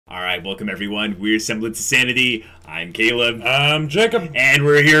All right, welcome everyone. We're Semblance of Sanity. I'm Caleb. I'm Jacob. And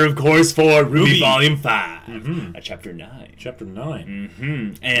we're here, of course, for RWBY Volume 5, Chapter 9. Chapter 9.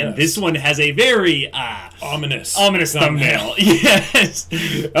 And yes. this one has a very ominous thumbnail. Yes.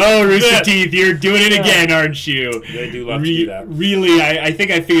 Oh, Rooster Teeth, you're doing it again, aren't you? They do love to do that. Really, I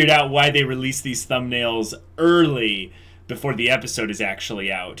think I figured out why they release these thumbnails early before the episode is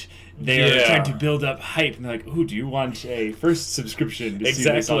actually out. They're trying to build up hype, and they're like, "Ooh, do you want a first subscription to see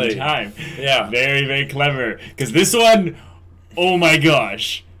this on time?" Yeah, very, very clever. Because this one, oh my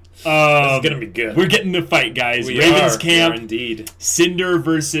gosh, this is gonna be good. We're getting the fight, guys. We Raven's are camp, indeed. Cinder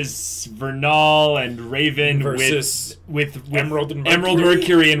versus Vernal and Raven versus with Emerald and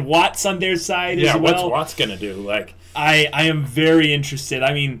Mercury and Watts on their side as well. What's Watts gonna do? Like, I am very interested.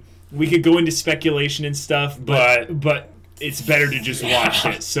 I mean, we could go into speculation and stuff, but it's better to just watch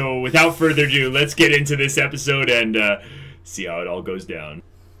it. So without further ado, let's get into this episode and see how it all goes down.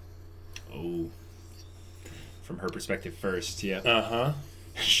 Oh. From her perspective first, yeah. Uh-huh.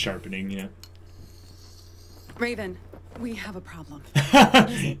 Sharpening, yeah. Raven, we have a problem.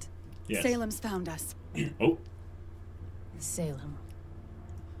 What is it? Yes. Salem's found us. Oh. Salem.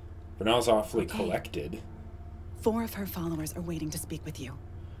 Vernal's awfully collected. 4 of her followers are waiting to speak with you.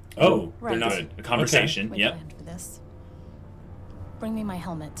 Oh, right. They're not a conversation. Wait Yep. till I enter this. Bring me my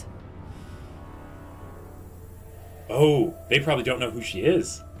helmet. Oh, they probably don't know who she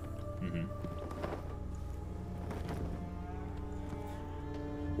is.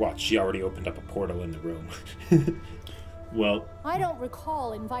 Watch, she already opened up a portal in the room. Well, I don't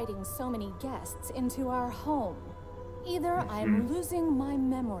recall inviting so many guests into our home. Either I'm losing my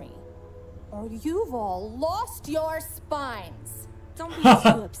memory, or you've all lost your spines. Don't be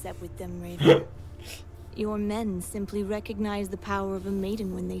too upset with them, Raven. Your men simply recognize the power of a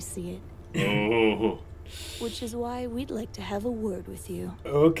maiden when they see it. oh. Which is why we'd like to have a word with you.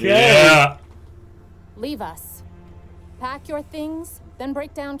 Okay. Yeah. Leave us. Pack your things, then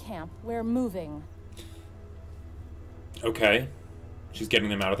break down camp. We're moving. Okay. She's getting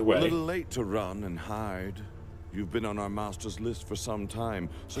them out of the A way. little late to run and hide. You've been on our master's list for some time,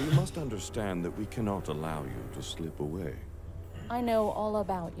 so you must understand that we cannot allow you to slip away. I know all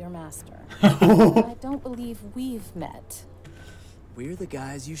about your master. I don't believe we've met. We're the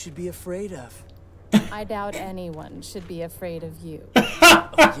guys you should be afraid of. I doubt anyone should be afraid of you.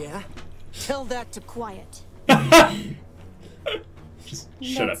 Oh, yeah? Tell that to quiet. Just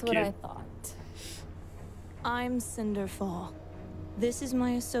shut That's up, what kid. I thought. I'm Cinderfall. This is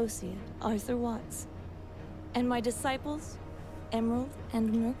my associate, Arthur Watts. And my disciples, Emerald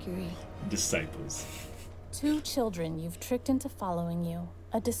and Mercury. Disciples. 2 children you've tricked into following you.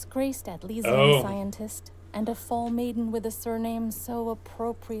 A disgraced Atlassian Oh. scientist, and a fall maiden with a surname so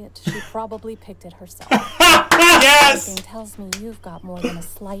appropriate she probably picked it herself. Yes! Something tells me you've got more than a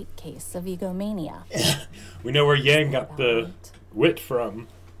slight case of egomania. We know where Yang got the wit from.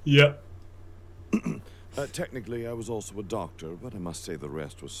 Yep. Technically, I was also a doctor, but I must say the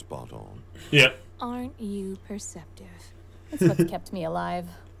rest was spot on. Yep. Aren't you perceptive? It's what's kept me alive.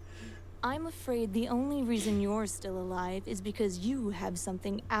 I'm afraid the only reason you're still alive is because you have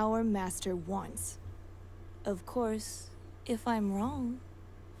something our master wants. Of course, if I'm wrong.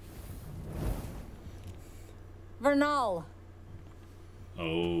 Vernal!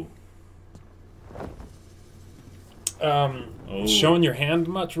 Oh. Showing your hand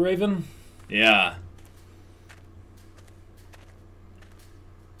much, Raven? Yeah.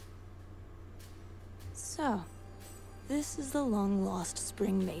 So, this is the long-lost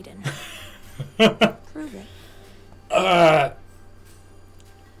Spring Maiden. Prove it.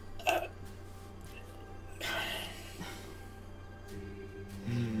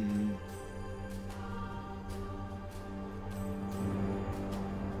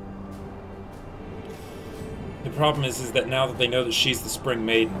 The problem is that now that they know that she's the Spring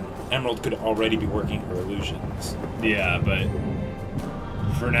Maiden, Emerald could already be working her illusions. Yeah, but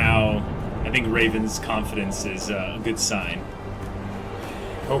for now, I think Raven's confidence is a good sign.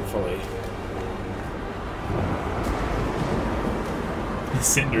 Hopefully.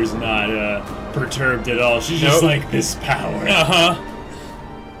 Cinder's not perturbed at all. She's just like, this power. Uh-huh.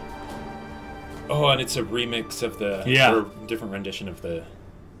 Oh, and it's a remix of the... Yeah. Or different rendition of the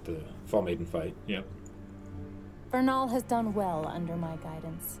Fall Maiden fight. Yep. Vernal has done well under my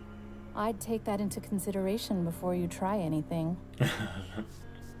guidance. I'd take that into consideration before you try anything.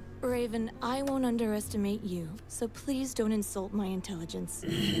 Raven, I won't underestimate you, so please don't insult my intelligence.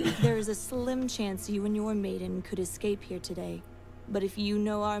 There is a slim chance you and your maiden could escape here today. But if you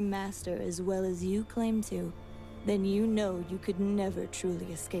know our master as well as you claim to, then you know you could never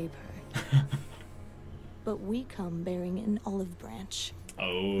truly escape her. But we come bearing an olive branch.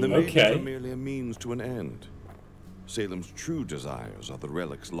 Oh, The maidens okay. are merely a means to an end. Salem's true desires are the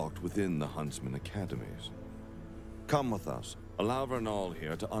relics locked within the Huntsman Academies. Come with us. Allow Vernal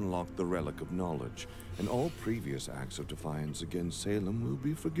here to unlock the Relic of Knowledge, and all previous acts of defiance against Salem will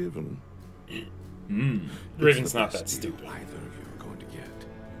be forgiven. Raven's not that stupid. Either of you are going to get.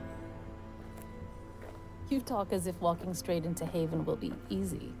 You talk as if walking straight into Haven will be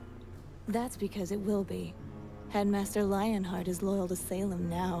easy. That's because it will be. Headmaster Lionheart is loyal to Salem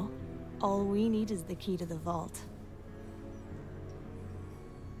now. All we need is the key to the vault.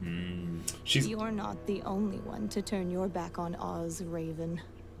 She's You're not the only one to turn your back on Oz, Raven.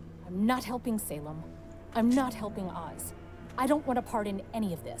 I'm not helping Salem. I'm not helping Oz. I don't want a part in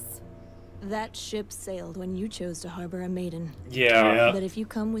any of this. That ship sailed when you chose to harbor a maiden. yeah. But if you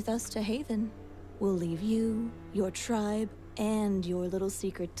come with us to Haven, we'll leave you, your tribe, and your little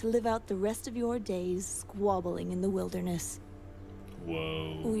secret to live out the rest of your days squabbling in the wilderness.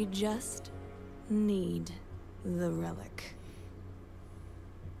 Whoa. We just need the relic.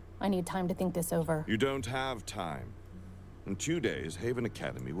 I need time to think this over. You don't have time. In 2 days, Haven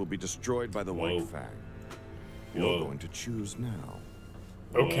Academy will be destroyed by the Whoa. White Fang. Whoa. You're going to choose now.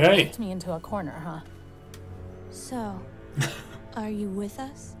 Okay. Put me into a corner, huh? So, are you with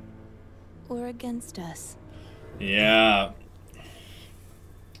us or against us? Yeah.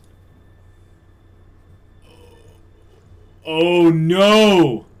 Oh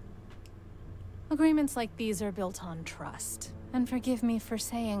no! Agreements like these are built on trust. And forgive me for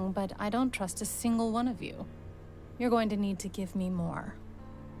saying, but I don't trust a single one of you. You're going to need to give me more.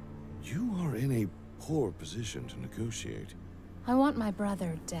 You are in a poor position to negotiate. I want my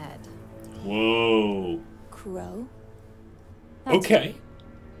brother dead. Whoa. Crow? That's Okay. it.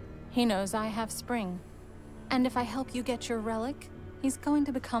 He knows I have Spring. And if I help you get your relic, he's going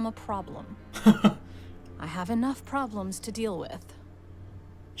to become a problem. I have enough problems to deal with.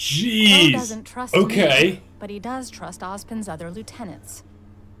 Crow Jeez. doesn't trust Okay. me, but he does trust Ozpin's other lieutenants.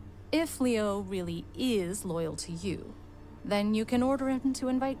 If Leo really is loyal to you, then you can order him to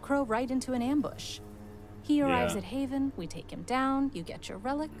invite Crow right into an ambush. He arrives Yeah. at Haven, we take him down, you get your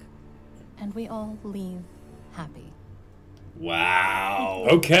relic, and we all leave happy. Wow.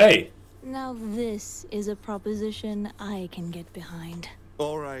 Okay. Now this is a proposition I can get behind.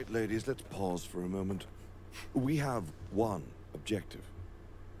 All right, ladies, let's pause for a moment. We have one objective.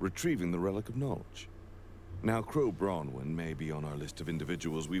 Retrieving the Relic of Knowledge. Now, Crow Bronwyn may be on our list of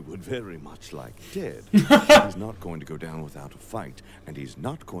individuals we would very much like dead. He's not going to go down without a fight, and he's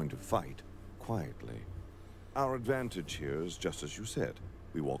not going to fight quietly. Our advantage here is just as you said.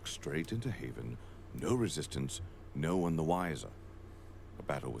 We walk straight into Haven, no resistance, no one the wiser. A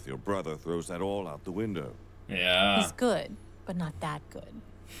battle with your brother throws that all out the window. Yeah. He's good, but not that good.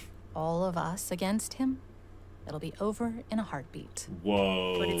 All of us against him, it'll be over in a heartbeat.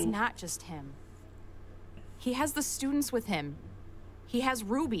 Whoa. But it's not just him. He has the students with him. He has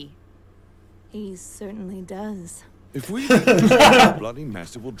Ruby. He certainly does. If we leave this bloody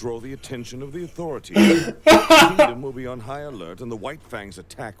mess, it will draw the attention of the authorities. The kingdom will be on high alert, and the White Fang's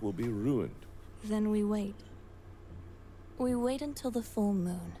attack will be ruined. Then we wait. We wait until the full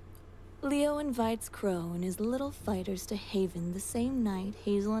moon. Leo invites Crow and his little fighters to Haven the same night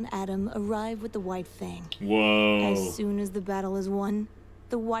Hazel and Adam arrive with the White Fang. Whoa. As soon as the battle is won,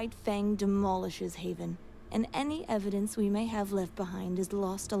 the White Fang demolishes Haven, and any evidence we may have left behind is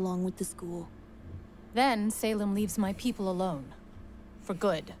lost along with the school. Then Salem leaves my people alone. For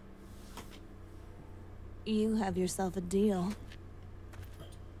good. You have yourself a deal.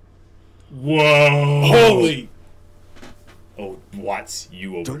 Whoa. Holy. Oh, what?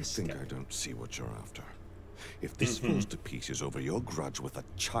 You over. Don't think I don't see what you're after. If this falls to pieces over your grudge with a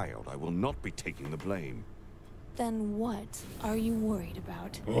child, I will not be taking the blame. Then what are you worried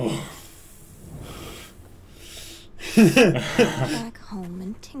about? Back home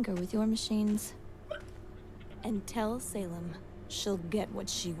and tinker with your machines. And tell Salem she'll get what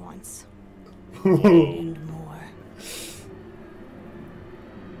she wants. And more.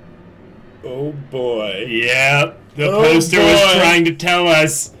 Oh boy. Yeah. The Oh, poster was boy. trying to tell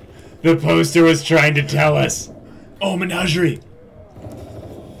us. The poster was trying to tell us. Oh, menagerie.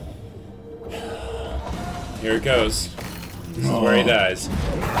 Here it goes. This is where he dies.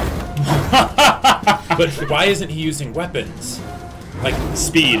 But why isn't he using weapons? Like,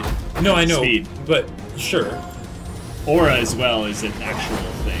 Speed. no, I know, Speed. but sure. Aura as well is an actual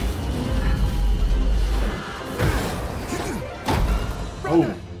thing.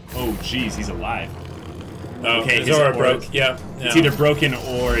 Oh. Oh, jeez, he's alive. Oh, Okay, his his aura aura- broke. Yeah. It's either broken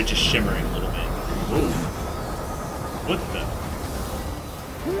or it's just shimmering a little bit. Ooh. What the?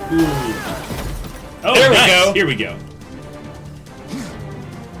 Ooh. Oh, There we nice. go. Here we go.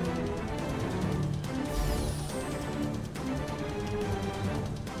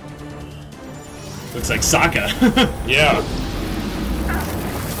 Looks like Sokka. Yeah.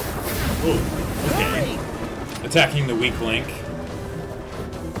 Oh, okay. Attacking the weak link.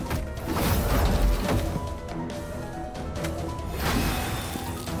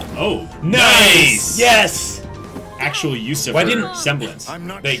 Oh, nice! Yes! Actual use of Why her didn't- semblance. I'm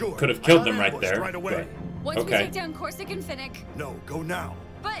not They sure. could have killed I them right ambushed there. Right away. Once Okay. we take down Corsic and Finnick, No, go now.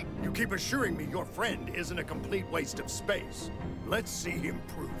 but You keep assuring me your friend isn't a complete waste of space. Let's see him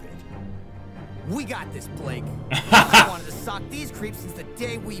prove it. We got this, Blake. I wanted to sock these creeps since the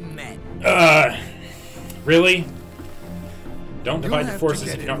day we met. Really? Don't divide the have to forces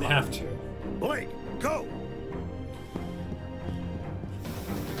get if you in don't line. have to. Blake, go!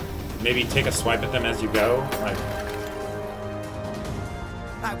 Maybe take a swipe at them as you go. Like,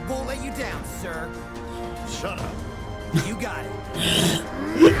 I won't let you down, sir. Shut up. You got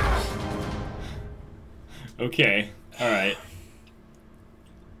it. Okay, alright.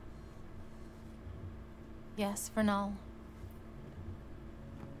 Yes, Vernal.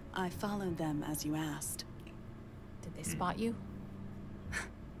 I followed them as you asked. Did they spot you?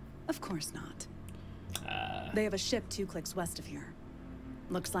 Of course not. They have a ship 2 clicks west of here.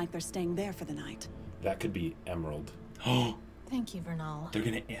 Looks like they're staying there for the night. that could be Emerald. Oh, Thank you, Vernal. they're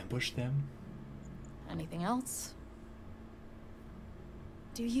gonna ambush them? Anything else?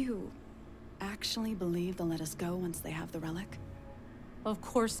 Do you actually believe they'll let us go once they have the relic? Of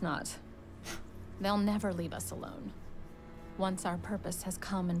course not. They'll never leave us alone. Once our purpose has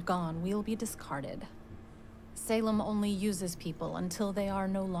come and gone, we'll be discarded. Salem only uses people until they are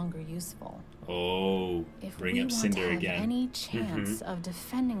no longer useful. Oh, If bring we up want Cinder to have again. any chance of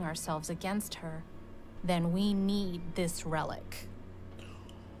defending ourselves against her, then we need this relic.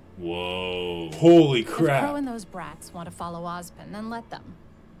 Whoa. Holy If Crow crap. and those brats want to follow Ozpin, then let them.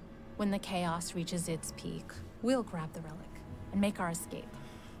 When the chaos reaches its peak, we'll grab the relic and make our escape.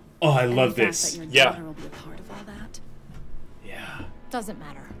 Oh, I And love the fact this. that your Yeah. daughter will be a part of all that. Yeah. Doesn't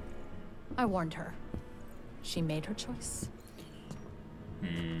matter. I warned her. She made her choice.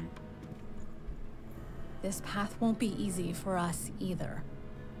 This path won't be easy for us either,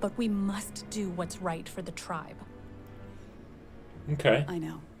 but we must do what's right for the tribe. Okay. I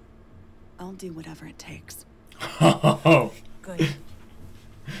know. I'll do whatever it takes. Oh. Good.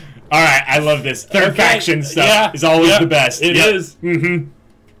 Alright, I love this. Third Okay, faction stuff yeah, is always yeah, the best. it Yep. is. Mm-hmm.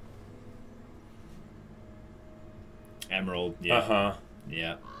 Emerald, yeah. Uh-huh.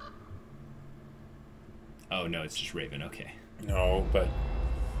 Yeah. Oh, no, it's just Raven. Okay. No, but...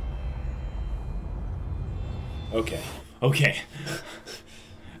 Okay. Okay.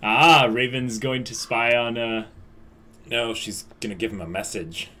 Ah, Raven's going to spy on, No, she's gonna give him a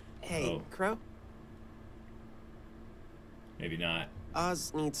message. Hey, Oh. Crow. maybe not.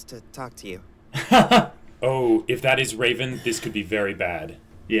 Oz needs to talk to you. Oh, if that is Raven, this could be very bad.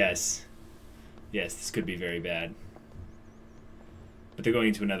 Yes. Yes, this could be very bad. But they're going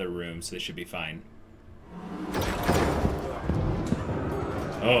into another room, so they should be fine.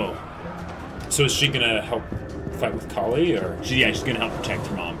 Oh. So is she gonna help fight with Kali, or? Yeah, she's gonna help protect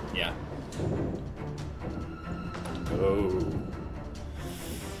her mom. Yeah. Oh.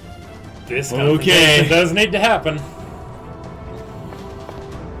 This Okay. confrontation does need to happen.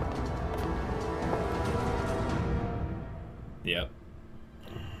 Yep.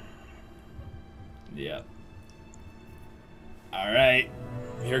 Yep. Alright.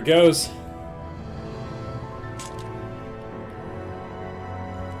 Here goes.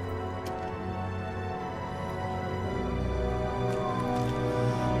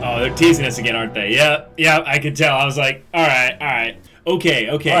 Oh, they're teasing us again, aren't they? Yep, yep, I could tell. I was like, alright. Okay.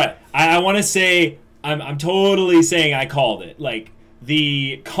 All right. I want to say, I'm totally saying I called it. Like,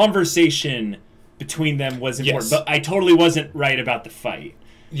 the conversation between them was important, Yes. but I totally wasn't right about the fight.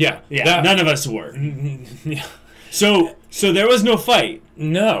 Yeah. Yeah, that- none of us were. Yeah. So there was no fight.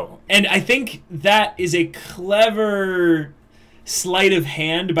 No. And I think that is a clever sleight of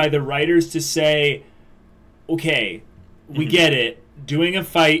hand by the writers to say, okay, we get it. Doing a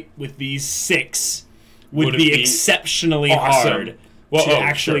fight with these 6 would Would it be be exceptionally awesome? hard Well, to oh,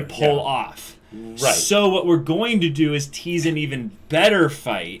 actually sure, pull yeah. off. Right. So what we're going to do is tease an even better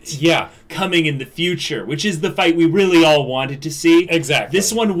fight Yeah. coming in the future, which is the fight we really all wanted to see. Exactly.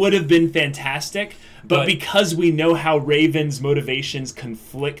 This one would have been fantastic, but because we know how Raven's motivations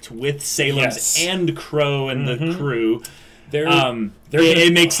conflict with Salem's Yes. and Crow and the crew, They're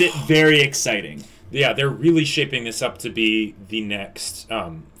it makes it very exciting. Yeah, they're really shaping this up to be the next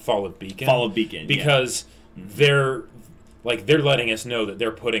Fall of Beacon. Fall of Beacon, because they're letting us know that they're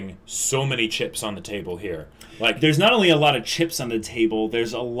putting so many chips on the table here. Like, There's not only a lot of chips on the table,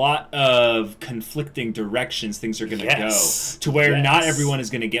 there's a lot of conflicting directions things are going to Yes. go, to where not Yes. everyone is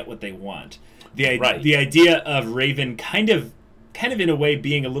going to get what they want. the idea of Raven kind of in a way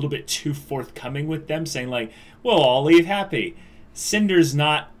being a little bit too forthcoming with them, saying like, "We'll all leave happy." Cinder's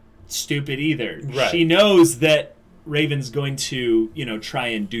not stupid either. Right. She knows that Raven's going to, try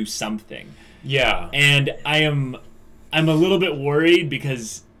and do something. Yeah. And I'm a little bit worried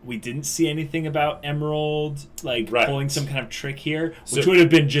because we didn't see anything about Emerald pulling some kind of trick here, which would have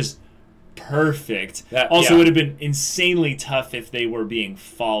been just perfect. Would have been insanely tough if they were being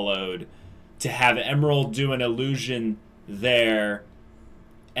followed, to have Emerald do an illusion there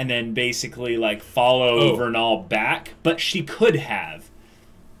and then basically follow Vernal back, but she could have.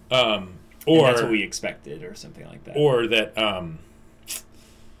 Or that's what we expected, or something like that. Or that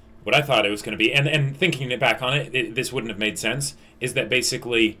what I thought it was going to be, and thinking it back on it, this wouldn't have made sense, is that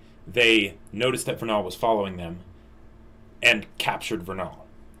basically they noticed that Vernal was following them and captured Vernal.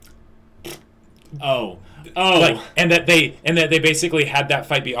 Oh. And that they basically had that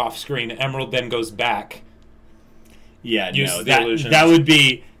fight be off screen. Emerald then goes back. Yeah, no, that would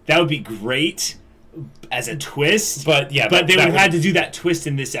be great as a twist. But they would have had to do that twist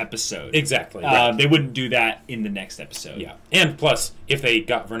in this episode. Exactly. They wouldn't do that in the next episode. Yeah, and plus, if they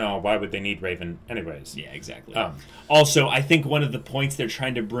got Vernal, why would they need Raven anyways? Yeah, exactly. Also, I think one of the points they're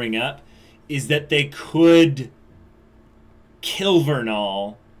trying to bring up is that they could kill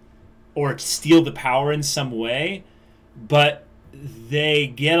Vernal or steal the power in some way, but they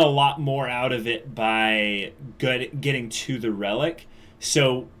get a lot more out of it by getting to the relic.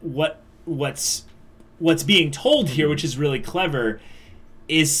 So what's being told here, which is really clever,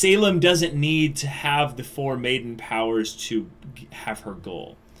 is Salem doesn't need to have the 4 maiden powers to have her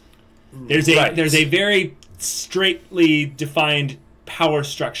goal. There's a very straightly defined power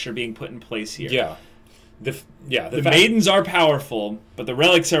structure being put in place here. Yeah. The maidens are powerful, but the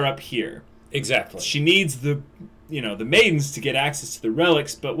relics are up here. Exactly. She needs the maidens to get access to the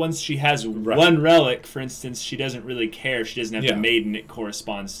relics, but once she has one relic, for instance, she doesn't really care. She doesn't have the maiden it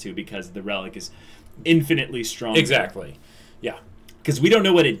corresponds to, because the relic is infinitely stronger. Exactly. Yeah. Because we don't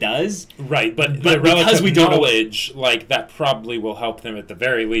know what it does. Right, but the relic of knowledge, that probably will help them at the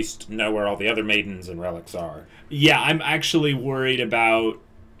very least know where all the other maidens and relics are. Yeah, I'm actually worried about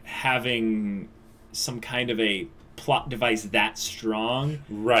having some kind of a plot device that strong,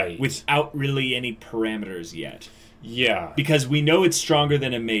 without really any parameters yet. Yeah, because we know it's stronger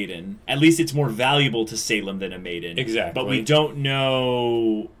than a maiden. At least it's more valuable to Salem than a maiden. Exactly, but we don't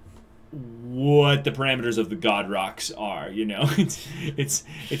know what the parameters of the God Rocks are. It's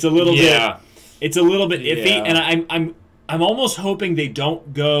a little bit iffy, and I'm almost hoping they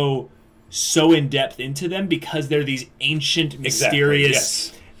don't go so in depth into them, because they're these ancient,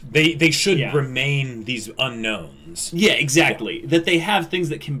 mysterious. They should remain these unknowns. Yeah, exactly. Yeah. That they have things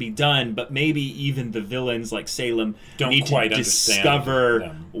that can be done, but maybe even the villains like Salem need to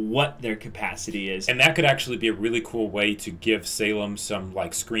discover what their capacity is. And that could actually be a really cool way to give Salem some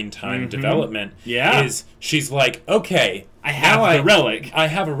screen time development. Yeah. Is she's like, okay, I have a relic. I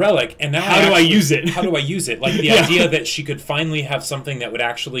have a relic, and now how do I use it? How do I use it? The idea that she could finally have something that would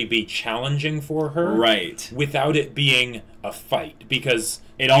actually be challenging for her, without it being a fight, because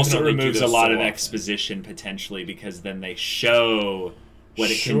it also removes a lot of exposition potentially, because then they show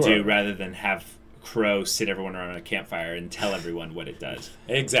what it can do rather than have Crow sit everyone around a campfire and tell everyone what it does.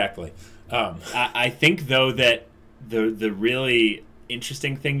 Exactly. I think though that the really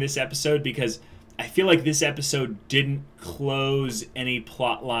interesting thing this episode, because I feel like this episode didn't close any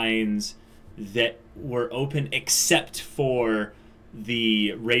plot lines that were open except for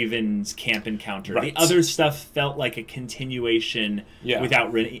the Raven's camp encounter. The other stuff felt like a continuation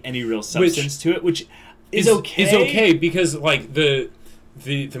without any real substance to it, which is okay. Is okay, because the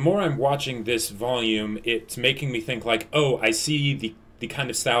more I'm watching this volume, it's making me think I see the kind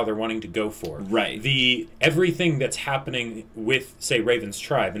of style they're wanting to go for. Right. Everything that's happening with, say, Raven's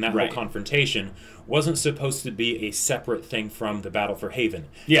tribe and that whole confrontation wasn't supposed to be a separate thing from the battle for Haven.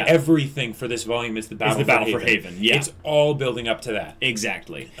 Yeah. Everything for this volume is the battle for Haven. Yeah. It's all building up to that.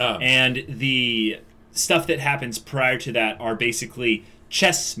 Exactly. And the stuff that happens prior to that are basically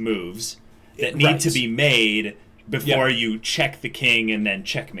chess moves that need to be made before you check the king and then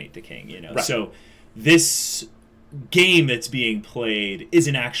checkmate the king, So this game that's being played is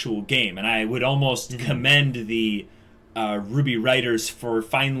an actual game, and I would almost commend the RWBY writers for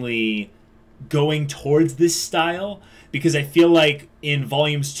finally going towards this style, because I feel like in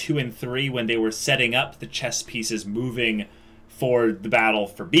volumes 2 and 3, when they were setting up the chess pieces moving for the battle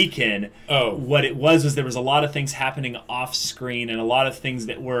for Beacon, what it was there was a lot of things happening off screen, and a lot of things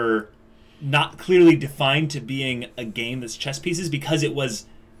that were not clearly defined to being a game that's chess pieces, because it was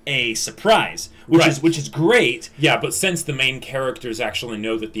a surprise, which is great. Yeah, but since the main characters actually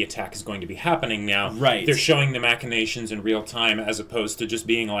know that the attack is going to be happening now, right, they're showing the machinations in real time, as opposed to just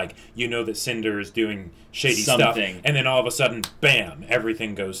being like, you know that Cinder is doing shady stuff, and then all of a sudden, bam,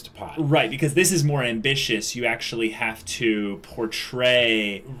 everything goes to pot. Right, because this is more ambitious. You actually have to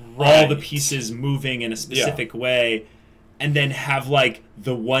portray all the pieces moving in a specific way, and then have like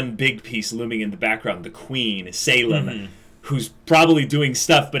the one big piece looming in the background, the Queen, Salem, who's probably doing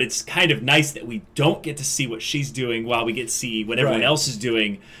stuff, but it's kind of nice that we don't get to see what she's doing while we get to see what everyone else is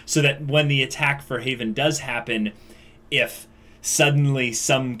doing, so that when the attack for Haven does happen, if suddenly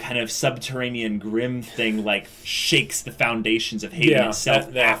some kind of subterranean grim thing like shakes the foundations of Haven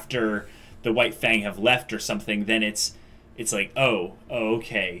itself after the White Fang have left or something, then it's like, oh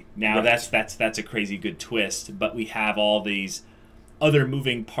okay, now that's a crazy good twist. But we have all these other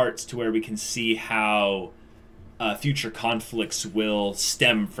moving parts to where we can see how future conflicts will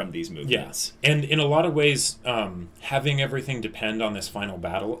stem from these movements. Yeah. And in a lot of ways, having everything depend on this final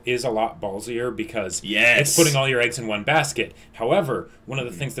battle is a lot ballsier, because it's putting all your eggs in one basket. However, one of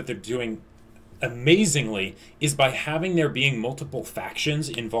the things that they're doing amazingly is by having there being multiple factions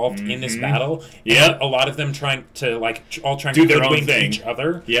involved in this battle, and a lot of them trying to do their own thing, each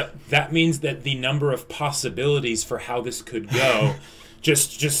other. That means that the number of possibilities for how this could go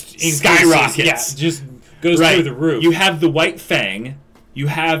just skyrockets. Yeah, just goes through the roof. You have the White Fang, you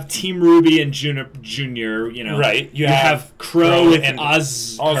have Team RWBY and Junior, you know. You have Crow and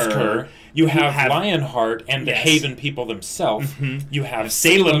Oscar. You have Lionheart and the Haven people themselves. You have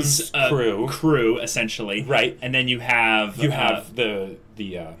Salem's crew, essentially. Right. And then you have the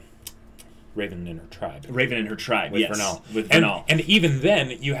Raven and her tribe. Raven and her tribe, with Vernal. With Vernal. And even then,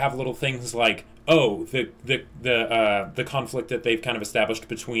 you have little things like, the conflict that they've kind of established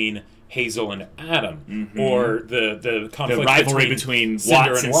between Hazel and Adam, or the conflict, the rivalry between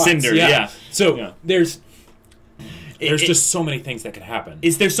Watts and Cinder. Yeah. So there's just so many things that could happen.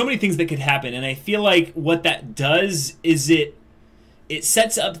 There's so many things that could happen, and I feel like what that does is it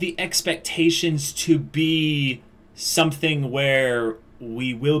sets up the expectations to be something where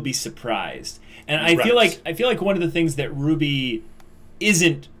we will be surprised. And I feel like one of the things that RWBY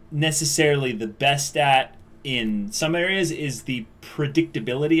isn't necessarily the best at in some areas is the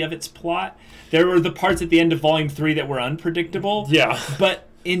predictability of its plot. There were the parts at the end of Volume 3 that were unpredictable. Yeah. But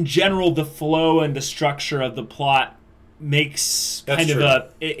in general, the flow and the structure of the plot makes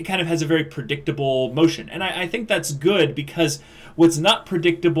it kind of has a very predictable motion. And I think that's good, because what's not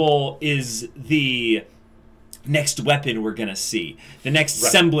predictable is the next weapon we're going to see, the next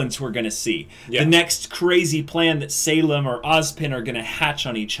semblance we're going to see, the next crazy plan that Salem or Ozpin are going to hatch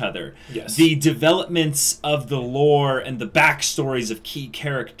on each other, the developments of the lore and the backstories of key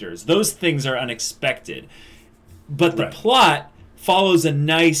characters. Those things are unexpected. But the plot follows a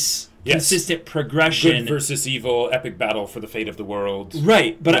nice, consistent progression. Good versus evil, epic battle for the fate of the world.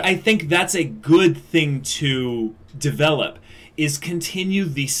 Right, but I think that's a good thing to develop, is continue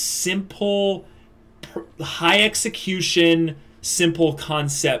the simple, high execution, simple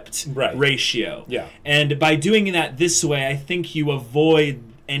concept ratio. Yeah. And by doing that this way, I think you avoid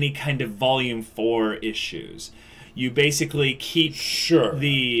any kind of Volume 4 issues. You basically keep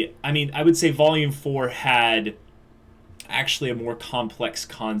I would say Volume 4 had actually a more complex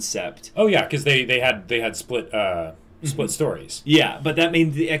concept. Oh yeah, because they had split stories. Yeah, but that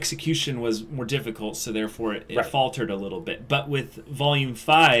means the execution was more difficult, so therefore it faltered a little bit. But with Volume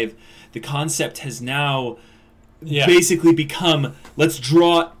 5, the concept has now basically become, let's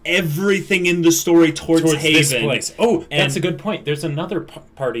draw everything in the story towards Haven. This place. Oh, that's a good point. There's another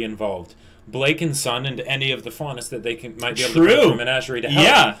party involved. Blake and Son, and any of the Faunus that they might be able to bring from Menagerie to help.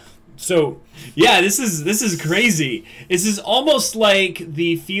 Yeah. So this is crazy. This is almost like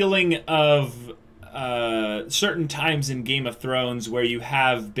the feeling of certain times in Game of Thrones where you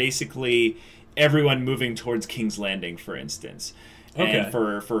have basically everyone moving towards King's Landing, for instance, and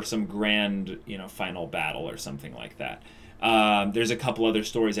for some grand final battle or something like that. There's a couple other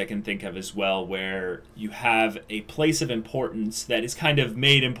stories I can think of as well where you have a place of importance that is kind of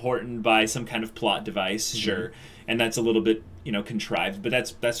made important by some kind of plot device, sure, and that's a little bit contrived, but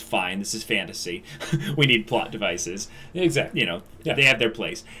that's fine. This is fantasy. We need plot devices. Exactly. They have their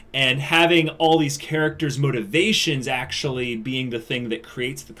place. And having all these characters' motivations actually being the thing that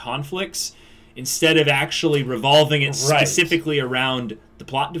creates the conflicts, instead of actually revolving it specifically around the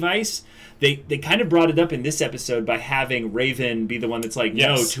plot device, they kind of brought it up in this episode by having Raven be the one that's like,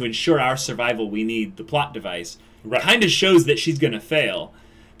 no, to ensure our survival, we need the plot device. Kind of shows that she's going to fail.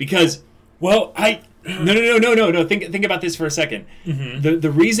 Because, No. Think about this for a second.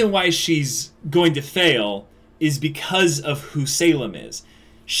 The reason why she's going to fail is because of who Salem is.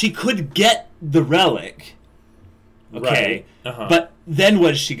 she could get the relic. Okay. Right. But then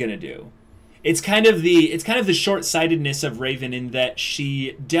what is she going to do? It's kind of the short-sightedness of Raven in that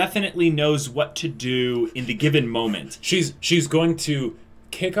she definitely knows what to do in the given moment. She's going to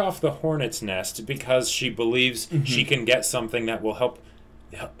kick off the hornet's nest because she believes she can get something that will help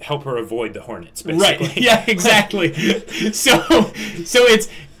her avoid the hornets, basically. Right. Yeah, exactly. so it's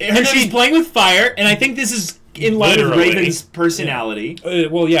her, she's playing with fire, and I think this is in line with Raven's personality. Yeah.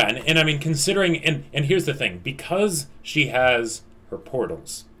 Well, yeah, and I mean, considering, and here's the thing, because she has her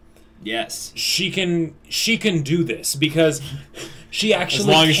portals. Yes. She can do this because she actually as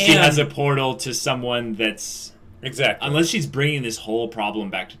long as she has a portal to someone that's exactly, unless she's bringing this whole problem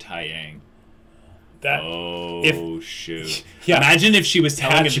back to Tai Yang. Shoot. Yeah. Imagine if she was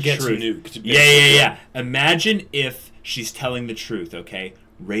telling the gets truth. Nuked, Yeah. Imagine if she's telling the truth, okay?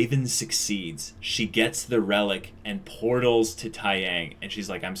 Raven succeeds. She gets the relic and portals to Tai Yang, and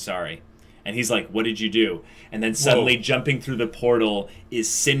she's like, I'm sorry. And he's like, what did you do? And then suddenly jumping through the portal is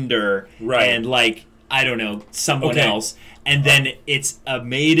Cinder and, like, I don't know, someone else. And then it's a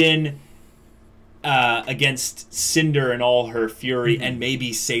maiden against Cinder and all her fury, and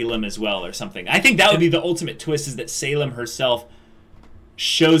maybe Salem as well or something. I think that would be the ultimate twist, is that Salem herself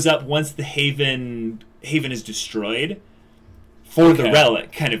shows up once the Haven is destroyed for the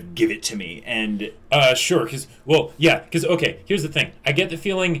relic. Kind of give it to me. And sure, because here's the thing. I get the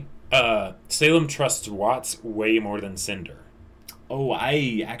feeling Salem trusts Watts way more than Cinder.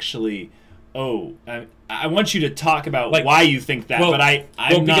 I want you to talk about why you think that, but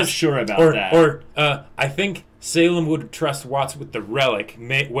I'm not sure about that. Or I think Salem would trust Watts with the relic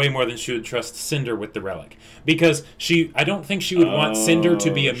way more than she would trust Cinder with the relic. Because I don't think she would want Cinder to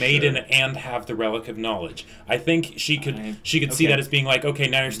be a maiden and have the relic of knowledge. I think she could see that as being like, okay,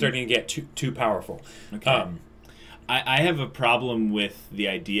 now you're starting to get too powerful. Okay. I have a problem with the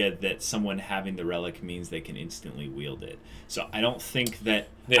idea that someone having the relic means they can instantly wield it. So I don't think that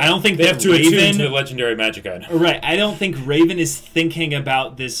they have to attune to the legendary magic item. Right. I don't think Raven is thinking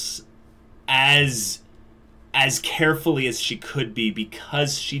about this as carefully as she could be,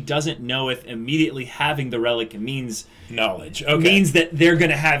 because she doesn't know if immediately having the relic means knowledge. Means that they're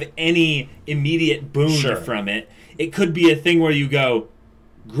going to have any immediate boon from it. It could be a thing where you go,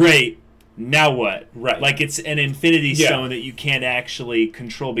 great. Now what? Right. Like it's an infinity stone that you can't actually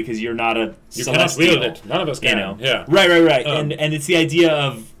control because you're not a celestial. You cannot wield it. None of us can. You know? Yeah. Right. And it's the idea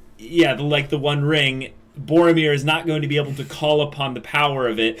of the One Ring. Boromir is not going to be able to call upon the power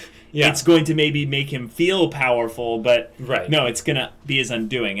of it. Yeah. It's going to maybe make him feel powerful, but no, it's going to be his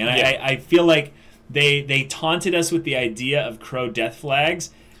undoing. And I feel like they taunted us with the idea of Crow death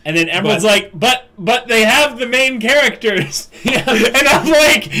flags. And then Emerald's like, but they have the main characters. And I'm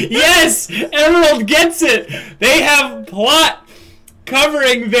like, yes, Emerald gets it. They have plot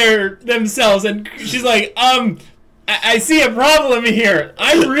covering themselves. And she's like, I see a problem here.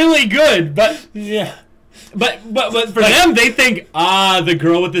 I'm really good, but yeah. But for them, they think, the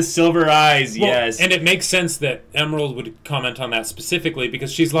girl with the silver eyes, yes. And it makes sense that Emerald would comment on that specifically,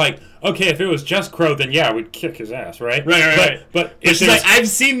 because she's like, okay, if it was just Crow, then yeah, we'd kick his ass, right? Right. But she's like, I've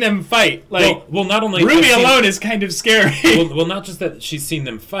seen them fight. Like, well, not only Ruby alone is kind of scary. well, not just that she's seen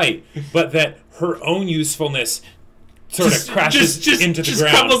them fight, but that her own usefulness sort of crashes into the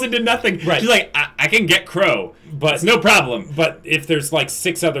ground. Crumbles into nothing. Right. She's like, I can get Crow, but it's no problem. But if there's like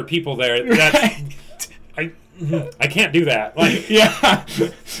 6 other people there, that's... I can't do that. Like, yeah,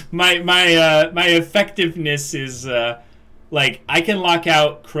 my effectiveness is like I can lock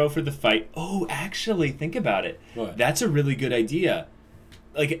out Crow for the fight. Oh, actually, think about it. What? That's a really good idea.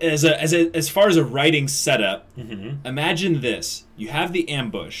 Like as far as a writing setup, imagine this: you have the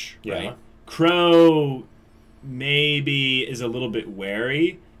ambush, right? Crow maybe is a little bit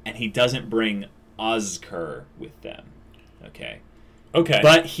wary, and he doesn't bring Oscar with them. Okay,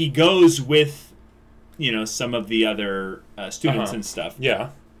 but he goes with, some of the other students and stuff. Yeah.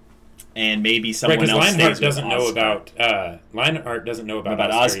 And maybe someone else Lionheart doesn't know about Lionheart doesn't know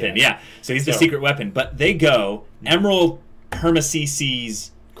about Ozpin. Yeah. So he's the secret weapon. But they go, Emerald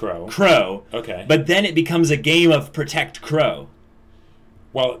perma-CC's Crow. Okay. But then it becomes a game of protect Crow.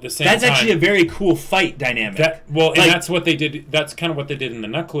 Well, at the same time... That's actually a very cool fight dynamic. And that's what they did. That's kind of what they did in the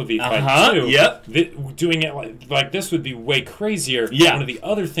Knucklevi fight, too. Yep. Doing it like this would be way crazier. Yeah. One of the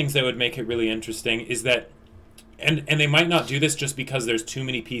other things that would make it really interesting is that... And they might not do this just because there's too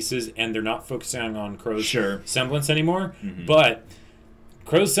many pieces and they're not focusing on Crow's semblance anymore. But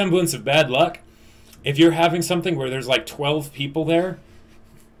Crow's semblance of bad luck, if you're having something where there's like 12 people there...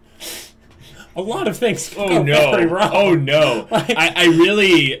 A lot of things go very wrong. Oh no! I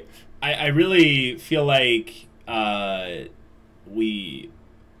really feel like we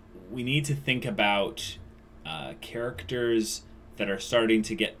we need to think about characters that are starting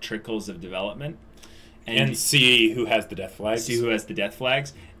to get trickles of development. And see who has the death flags.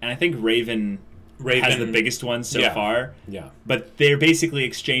 And I think Raven has the biggest one so far. Yeah. But they're basically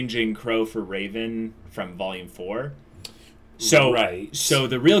exchanging Crow for Raven from Volume 4. So, so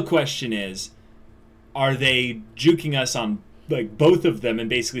the real question is, are they juking us on like both of them and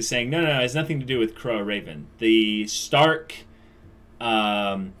basically saying, no, it has nothing to do with Crow or Raven. The Stark,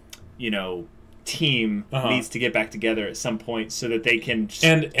 team needs to get back together at some point so that they can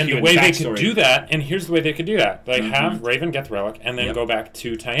and the way they could do that, and here's the way they could do that, like have Raven get the relic and then go back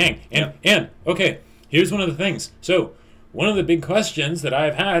to Taiyang, and okay, here's one of the things. So one of the big questions that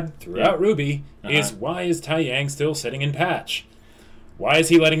I've had throughout RWBY is, why is Taiyang still sitting in Patch? Why is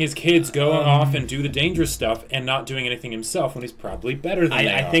he letting his kids go off and do the dangerous stuff and not doing anything himself when he's probably better than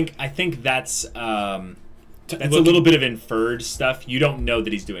they are? I think that's a little bit of inferred stuff. You don't know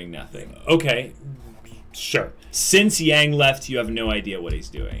that he's doing nothing. Okay, sure. Since Yang left, you have no idea what he's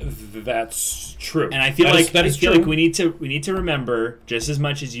doing. That's true. And I feel like we need to remember, just as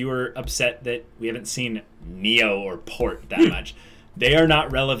much as you were upset that we haven't seen Neo or Port that much, they are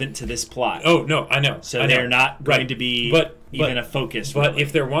not relevant to this plot. Oh no, I know. So they're not going to be even a focus. But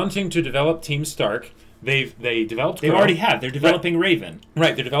if they're wanting to develop Team Stark, they developed. They already have. They're developing Raven.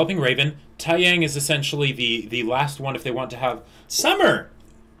 Right, they're developing Raven. Taiyang is essentially the last one if they want to have Summer.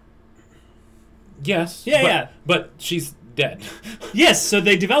 Yes. Yeah. But she's dead. Yes, so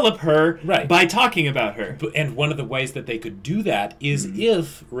they develop her by talking about her. And one of the ways that they could do that is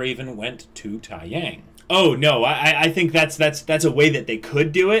if Raven went to Taiyang. Oh no, I think that's a way that they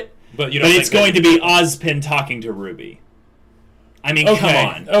could do it. But it's going to be Ozpin talking to RWBY. I mean, come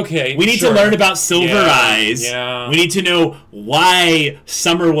on. Okay, we need to learn about Silver Eyes. Yeah. We need to know why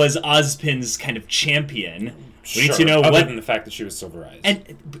Summer was Ozpin's kind of champion. We need to know other than the fact that she was Silver Eyes.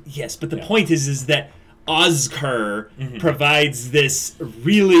 And yes, but the point is that Ozker provides this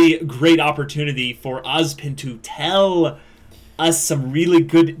really great opportunity for Ozpin to tell us some really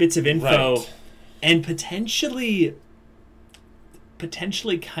good bits of info and potentially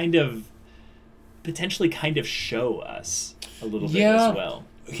kind of show us a little bit as well.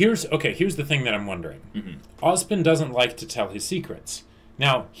 Here's the thing that I'm wondering. Ozpin doesn't like to tell his secrets.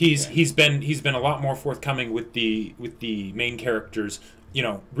 Now he's been a lot more forthcoming with the main characters,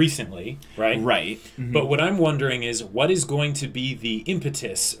 recently, right? Right. But what I'm wondering is what is going to be the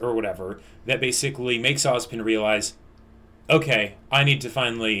impetus or whatever that basically makes Ozpin realize, okay, I need to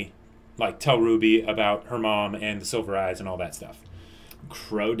finally tell RWBY about her mom and the Silver Eyes and all that stuff.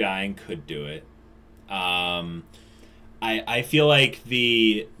 Crow dying could do it. I feel like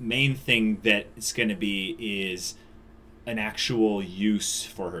the main thing that it's going to be is an actual use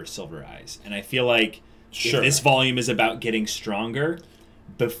for her Silver Eyes. And I feel like if this volume is about getting stronger,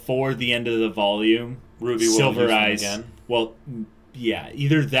 before the end of the volume, RWBY will Silver use Eyes them again. Well, yeah,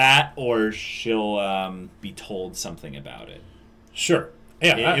 either that or she'll be told something about it. Sure.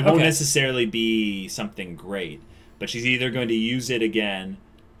 Yeah, it won't necessarily be something great, but she's either going to use it again,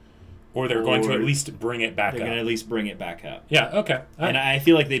 or they're going to at least bring it back up. They're going to at least bring it back up. Yeah, okay. And I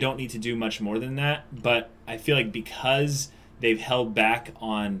feel like they don't need to do much more than that, but I feel like because they've held back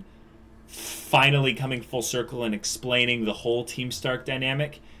on finally coming full circle and explaining the whole Team Stark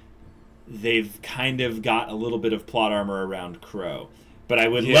dynamic, they've kind of got a little bit of plot armor around Crow. But I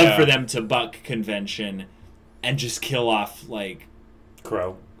would love for them to buck convention and just kill off,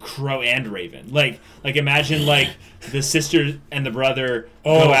 Crow and Raven. Like imagine the sister and the brother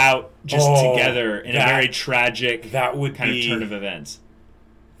go out just together in a very tragic of turn of events.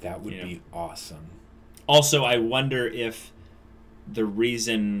 That would be awesome. Also, I wonder if the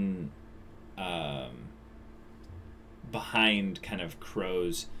reason behind kind of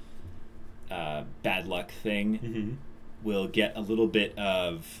Crow's bad luck thing will get a little bit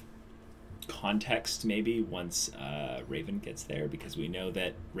of context maybe once Raven gets there, because we know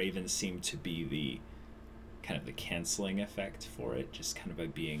that ravens seem to be the kind of the canceling effect for it, just kind of by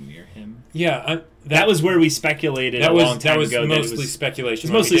being near him. Yeah, that was where we speculated a long time ago. That was mostly speculation.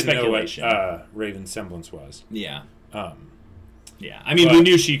 It was mostly speculation. What Raven's semblance was. Yeah. Yeah, I mean, we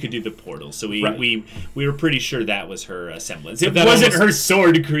knew she could do the portal, so we were pretty sure that was her semblance. It wasn't her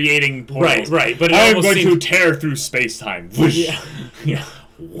sword creating portals. Right. But I'm going to tear through space-time. Yeah.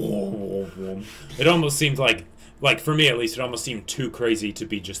 It almost seemed like for me at least, it almost seemed too crazy to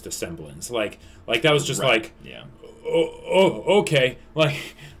be just a semblance. Like that was just okay.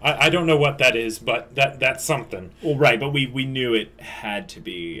 I don't know what that is, but that's something. Well, right, but we knew it had to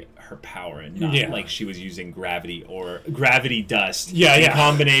be her power and not like she was using gravity or gravity dust. In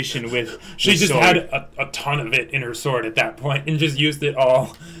combination with she just had a ton of it in her sword at that point and just used it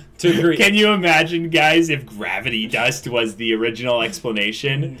all To agree. Can you imagine, guys, if gravity dust was the original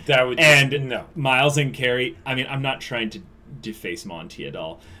explanation? That would no. Miles and Carrie. I mean, I'm not trying to deface Monty at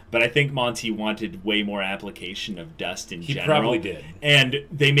all, but I think Monty wanted way more application of dust in general. He probably did. And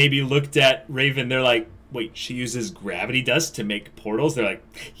they maybe looked at Raven. They're like, "Wait, she uses gravity dust to make portals?" They're like,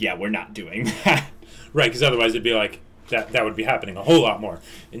 "Yeah, we're not doing that." Right, because otherwise it'd be like. That would be happening a whole lot more,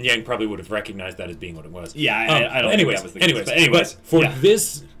 and Yang probably would have recognized that as being what it was. Yeah, I don't think that was the case. But anyways, for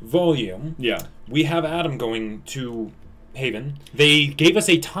this volume, yeah, we have Adam going to Haven. They gave us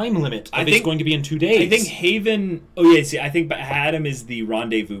a time limit. I think it's going to be in 2 days. I think Haven. Oh yeah, see, I think Adam is the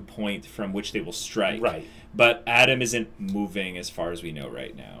rendezvous point from which they will strike. Right, but Adam isn't moving as far as we know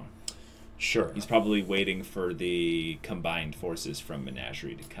right now. Sure. He's probably waiting for the combined forces from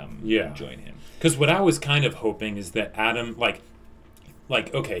Menagerie to come join him. Because what I was kind of hoping is that Adam, like,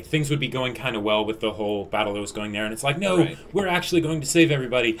 okay, things would be going kind of well with the whole battle that was going there, and it's like, no, we're actually going to save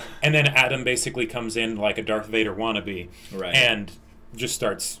everybody. And then Adam basically comes in like a Darth Vader wannabe and just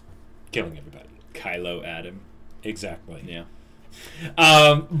starts killing everybody. Kylo Adam. Exactly. Yeah.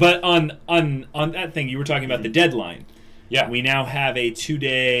 But on that thing, you were talking about the deadline. Yeah. We now have a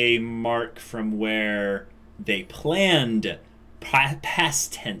 2-day mark from where they planned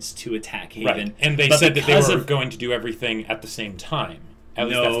past tense to attack Haven. Right. And they said that they were going to do everything at the same time. At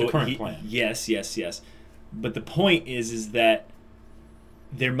least that's the current plan. Yes. But the point is that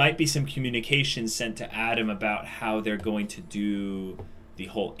there might be some communication sent to Adam about how they're going to do the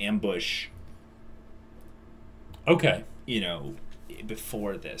whole ambush. Okay.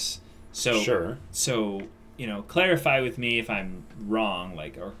 Before this. So sure. So clarify with me if I'm wrong,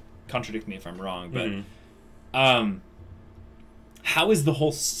 or contradict me if I'm wrong, but how is the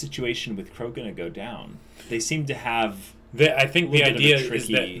whole situation with Crow going to go down? They seem to have... I think the idea is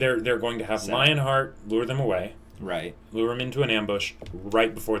that they're going to have Lionheart lure them away. Right. Lure them into an ambush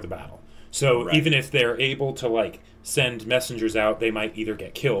right before the battle. So even if they're able to, send messengers out, they might either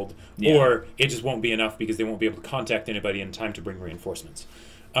get killed or it just won't be enough because they won't be able to contact anybody in time to bring reinforcements.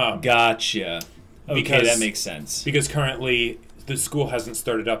 Gotcha. Okay, that makes sense. Because currently the school hasn't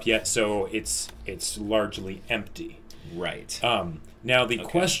started up yet, so it's largely empty. Right. Now the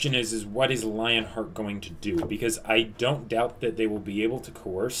question is what is Lionheart going to do? Because I don't doubt that they will be able to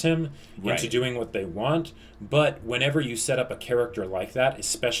coerce him into doing what they want, but whenever you set up a character like that,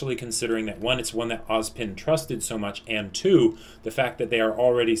 especially considering that one, it's one that Ozpin trusted so much, and two, the fact that they are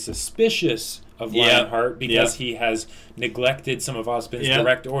already suspicious of Lionheart because he has neglected some of Ozpin's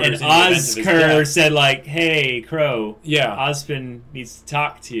direct orders. And Ozker said, hey, Crow, Ozpin needs to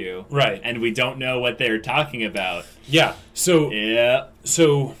talk to you. Right. And we don't know what they're talking about. Yeah. So they're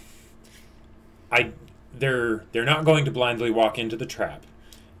not going to blindly walk into the trap.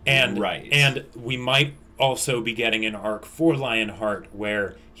 And and we might also be getting an arc for Lionheart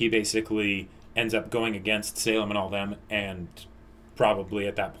where he basically ends up going against Salem and all them and probably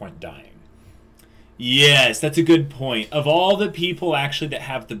at that point dying. Yes, that's a good point. Of all the people actually that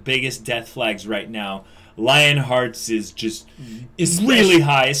have the biggest death flags right now, Lionheart's is really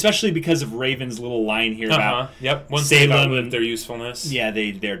high, especially because of Raven's little line here about once Salem and their usefulness. Yeah,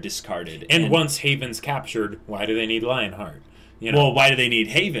 they're discarded. And once Haven's captured, why do they need Lionheart? Well, why do they need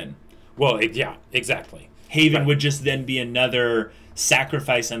Haven? Well, exactly. Haven would just then be another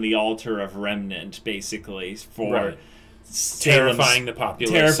sacrifice on the altar of Remnant, basically, for terrifying the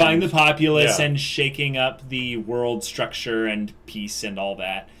populace. And shaking up the world structure and peace and all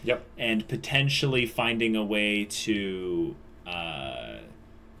that. Yep. And potentially finding a way to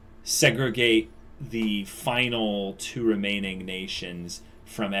segregate the final two remaining nations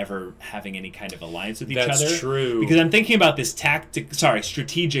from ever having any kind of alliance with each other. That's true. Because I'm thinking about this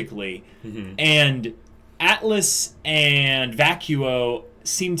strategically, and Atlas and Vacuo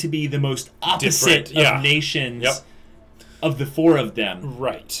seem to be the most opposite of nations of the four of them.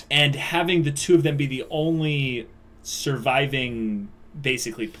 Right. And having the two of them be the only surviving,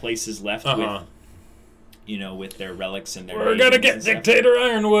 basically, places left with, with their relics and their... We're going to get Dictator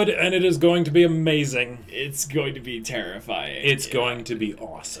Ironwood, and it is going to be amazing. It's going to be terrifying. It's going to be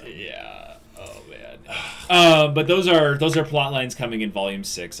awesome. Yeah. Oh, man. But those are plot lines coming in Volume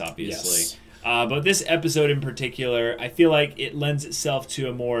 6, obviously. Yes. But this episode in particular, I feel like it lends itself to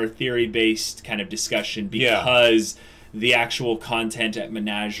a more theory-based kind of discussion because the actual content at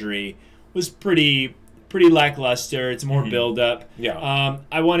Menagerie was pretty lackluster. It's more build-up. Yeah.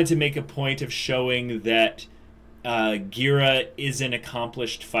 I wanted to make a point of showing that Gira is an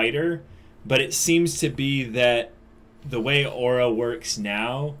accomplished fighter, but it seems to be that the way Aura works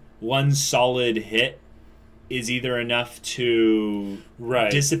now, one solid hit is either enough to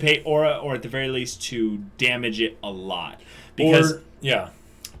dissipate Aura or at the very least to damage it a lot. Because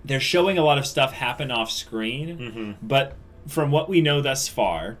they're showing a lot of stuff happen off screen, but from what we know thus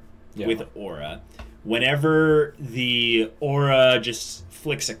far with aura, whenever the aura just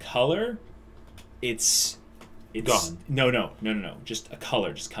flicks a color, it's gone. No. Just a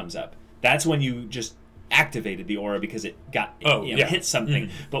color just comes up. That's when you just activated the aura because it got hit something.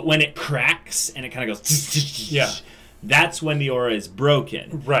 But when it cracks and it kind of goes, that's when the aura is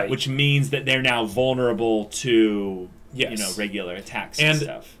broken. Right. Which means that they're now vulnerable to regular attacks and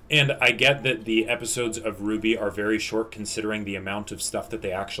stuff. And I get that the episodes of RWBY are very short considering the amount of stuff that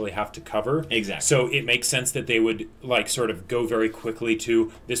they actually have to cover. Exactly. So it makes sense that they would like sort of go very quickly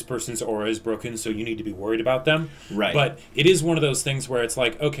to this person's aura is broken, so you need to be worried about them. Right. But it is one of those things where it's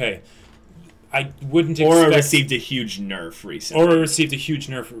like, okay, I wouldn't expect... Aura received a huge nerf recently. Aura received a huge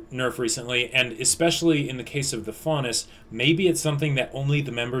nerf recently, and especially in the case of the Faunus, maybe it's something that only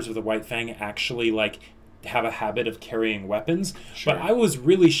the members of the White Fang actually, like, have a habit of carrying weapons. Sure. But I was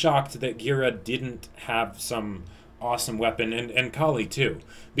really shocked that Gira didn't have some awesome weapon, and Kali too,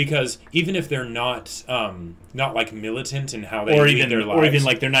 because even if they're not like militant in how they lead their lives, or even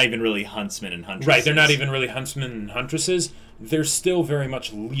like they're not even really huntsmen and huntresses. Right, they're not even really huntsmen and huntresses. They're still very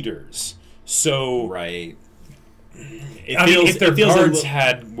much leaders. So right. If their guards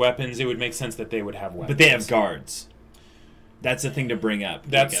had weapons, it would make sense that they would have weapons. But they have guards. That's the thing to bring up.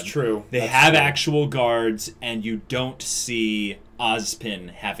 That's true. They have actual guards, and you don't see Ozpin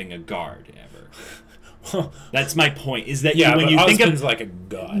having a guard ever. That's my point. Is that when you think of like a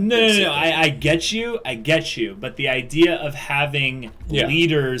god? No. I get you. But the idea of having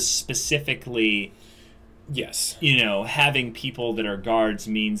leaders specifically, yes, having people that are guards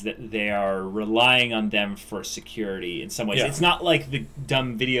means that they are relying on them for security in some ways. Yeah. It's not like the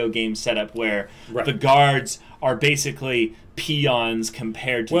dumb video game setup where the guards are basically peons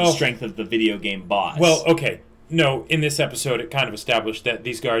compared to the strength of the video game boss. Well, okay. No, in this episode, it kind of established that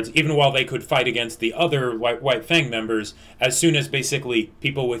these guards, even while they could fight against the other White Fang members, as soon as basically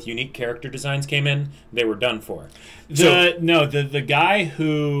people with unique character designs came in, they were done for. The guy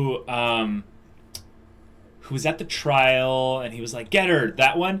who was at the trial and he was like, "Get her!"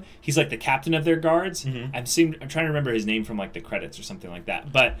 That one, he's like the captain of their guards. I'm trying to remember his name from like the credits or something like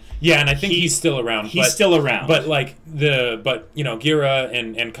that. But yeah, and I think he's still around. He's still around. But Gira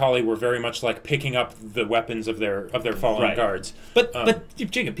and Kali were very much like picking up the weapons of their fallen guards. But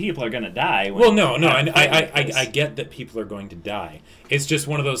Jacob, people are gonna die. I get that people are going to die. It's just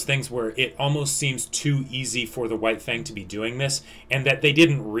one of those things where it almost seems too easy for the White Fang to be doing this, and that they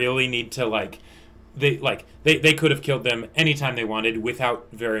didn't really need to They could have killed them anytime they wanted without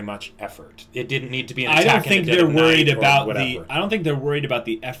very much effort. It didn't need to be an attack. I don't think they're worried about I don't think they're worried about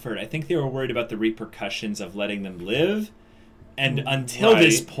the effort. I think they were worried about the repercussions of letting them live. And until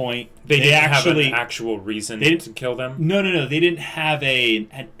this point, they didn't actually have an actual reason to kill them. No. They didn't have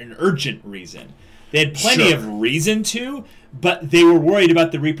an urgent reason. They had plenty of reason to, but they were worried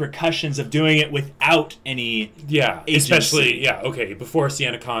about the repercussions of doing it without any agency. Especially before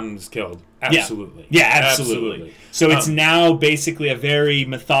Sienna Khan was killed. Absolutely. Yeah, absolutely. So it's now basically a very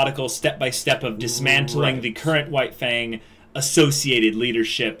methodical step-by-step of dismantling the current White Fang associated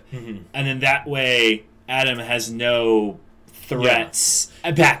leadership, and then that way Adam has no threats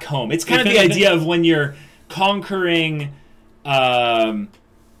back home. It's kind of the idea of when you're conquering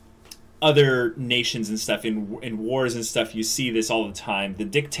other nations and stuff in wars and stuff. You see this all the time. The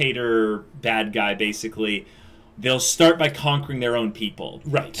dictator bad guy basically, they'll start by conquering their own people,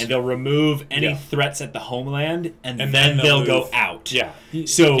 right, and they'll remove any threats at the homeland, and then they'll go out.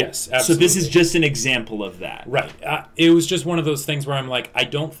 So this is just an example of that, right? It was just one of those things where I'm like, I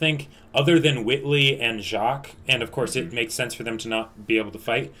don't think, other than Whitley and Jacques, and of course it makes sense for them to not be able to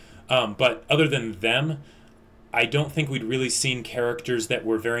fight, but other than them, I don't think we'd really seen characters that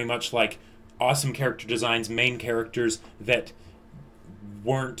were very much like awesome character designs, main characters that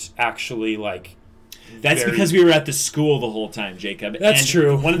weren't actually like... That's because we were at the school the whole time, Jacob. That's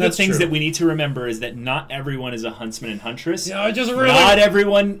true. One of the things that we need to remember is that not everyone is a huntsman and huntress. Not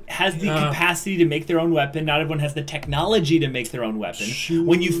everyone has the capacity to make their own weapon. Not everyone has the technology to make their own weapon.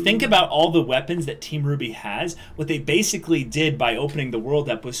 When you think about all the weapons that Team RWBY has, what they basically did by opening the world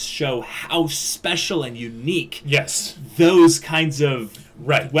up was show how special and unique those kinds of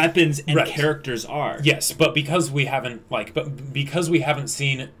weapons and characters are. Yes, but because we haven't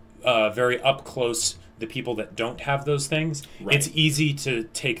seen very up close the people that don't have those things, it's easy to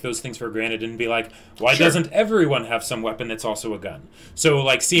take those things for granted and be like, why doesn't everyone have some weapon that's also a gun? So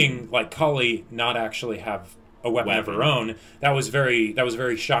like seeing like Kali not actually have a weapon of her own, that was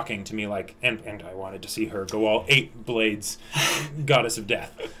very shocking to me. Like, and I wanted to see her go all 8 blades, goddess of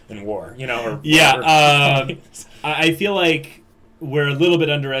death and war, or I feel like we're a little bit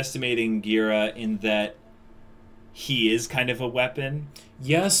underestimating Gira in that he is kind of a weapon.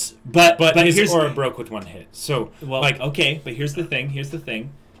 Yes, but his aura broke with one hit. So, well, like, okay, but here's the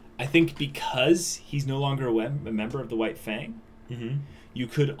thing. I think because he's no longer a member of the White Fang, you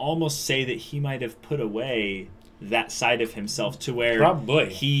could almost say that he might have put away that side of himself to where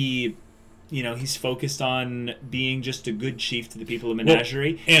probably he, he's focused on being just a good chief to the people of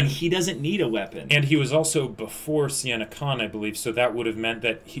Menagerie, and he doesn't need a weapon. And he was also before Sienna Khan, I believe, so that would have meant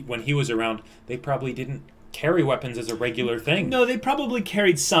that when he was around, they probably didn't carry weapons as a regular thing. No, they probably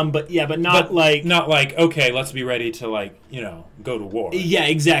carried some, but not like okay, let's be ready to go to war. Yeah,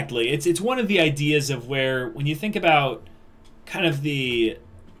 exactly. It's one of the ideas of where when you think about kind of the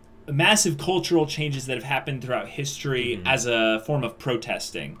massive cultural changes that have happened throughout history as a form of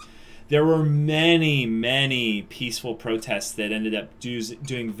protesting. There were many, many peaceful protests that ended up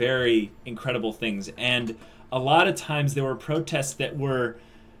doing very incredible things, and a lot of times there were protests that were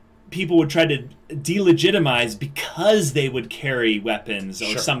people would try to delegitimize because they would carry weapons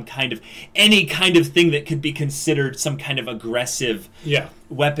or any kind of thing that could be considered some kind of aggressive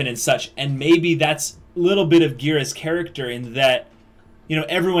weapon and such. And maybe that's a little bit of Gira's character in that,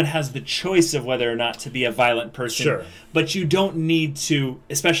 everyone has the choice of whether or not to be a violent person, but you don't need to,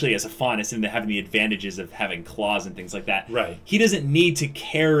 especially as a faunus and having the advantages of having claws and things like that. Right. He doesn't need to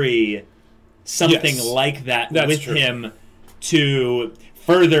carry something like that with him to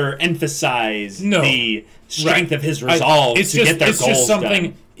further emphasize the strength of his resolve to get their goals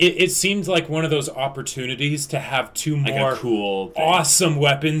done. It seemed like one of those opportunities to have two more cool awesome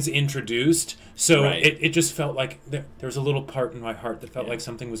weapons introduced. So it just felt like there was a little part in my heart that felt like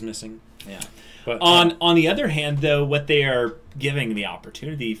something was missing. Yeah. But on the other hand, though, what they are giving the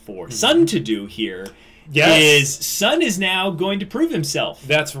opportunity for Sun to do here is Sun is now going to prove himself.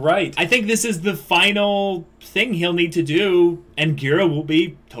 That's right. I think this is the final thing he'll need to do, and Gira will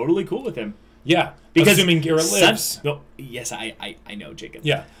be totally cool with him. Yeah, because assuming Gira lives. Yes, I know, Jacob.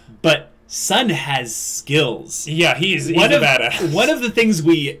 Yeah. But Sun has skills. Yeah, he's a badass. One of the things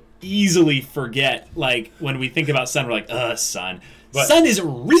we easily forget, like, when we think about Sun, we're like, Sun. But Sun is a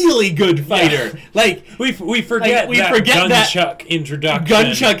really good fighter. Yeah. Like we forget that gunchuck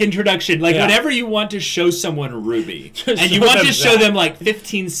introduction. Like whenever you want to show someone Ruby and you want to show them like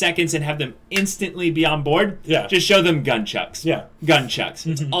 15 seconds and have them instantly be on board, just show them gunchucks. Yeah. Gunchucks.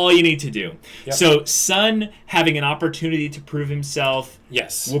 It's all you need to do. Yep. So Sun having an opportunity to prove himself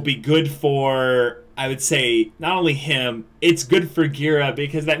will be good for, I would say, not only him, it's good for Gira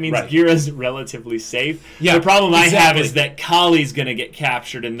because that means Gira's relatively safe. Yeah, the problem I have is that Kali's going to get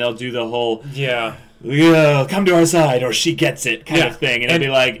captured and they'll do the whole come to our side or she gets it kind of thing, and it'll be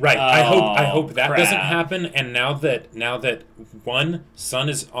like I hope that doesn't happen. And now that one Sun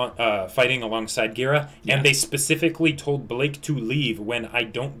is fighting alongside Gira, and they specifically told Blake to leave when I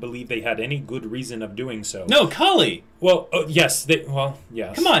don't believe they had any good reason of doing so. No, Kali. Well, yes.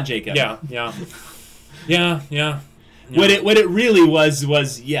 Come on, Jacob. Yeah. What it really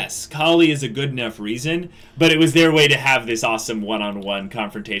was yes, Kali is a good enough reason, but it was their way to have this awesome one-on-one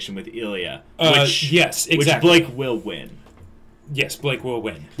confrontation with Ilya, which Blake will win. Yes, Blake will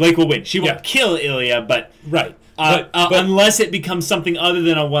win. Blake will win. She won't kill Ilya, but but unless it becomes something other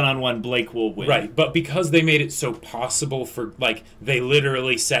than a one-on-one, Blake will win. Right, but because they made it so possible for, they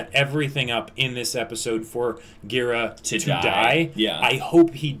literally set everything up in this episode for Gira to die. Yeah. I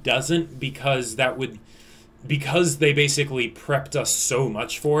hope he doesn't, because they basically prepped us so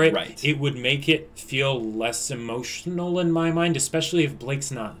much for it, it would make it feel less emotional in my mind, especially if Blake's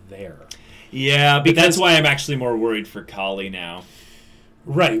not there. Yeah, but that's why I'm actually more worried for Kali now.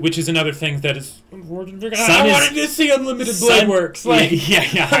 Right, which is another thing that is unfortunate. I wanted to see Unlimited Blade Works.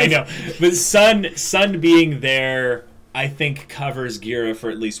 Yeah, I know. But Sun being there, I think, covers Gira for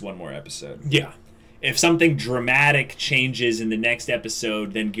at least one more episode. Yeah. If something dramatic changes in the next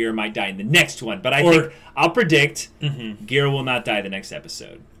episode, then Gira might die in the next one. But I'll predict Gira will not die the next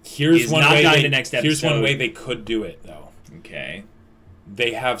episode. Here's one way they could do it, though. Okay.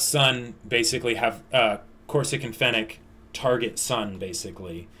 They have Sun basically have Corsic and Fennec target Sun,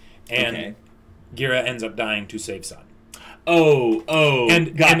 basically. And Gira ends up dying to save Sun. And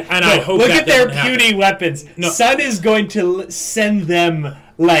God. And I hope look that at their puny weapons. No. Sun is going to send them,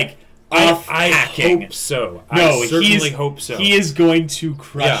 I hope so. No, I certainly hope so. He is going to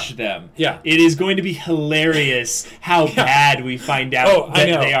crush them. Yeah. It is going to be hilarious how bad we find out that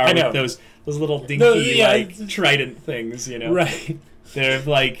they are with those little dinky, trident things, Right. They're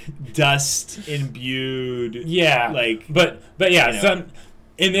dust imbued. Yeah. But Sun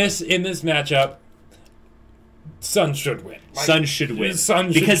in this matchup, Sun should win. Sun should win.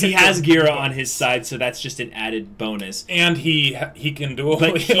 Sun because should he has Gira on his side, so that's just an added bonus. And he can duel.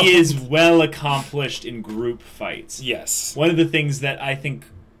 But he is well accomplished in group fights. Yes. One of the things that I think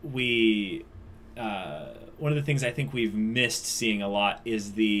we've missed seeing a lot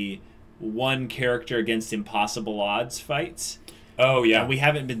is the one character against impossible odds fights. Oh, yeah. And we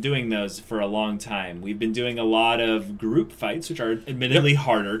haven't been doing those for a long time. We've been doing a lot of group fights, which are admittedly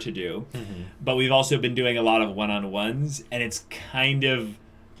harder to do. Mm-hmm. But we've also been doing a lot of one-on-ones, and it's kind of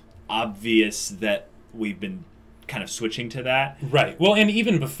obvious that we've been kind of switching to that. Right. Well, and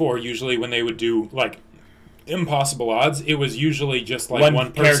even before, usually when they would do, like, impossible odds, it was usually just, like,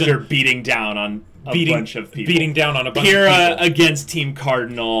 one person character beating down on a bunch of people. Beating down on a bunch Kira of people. against Team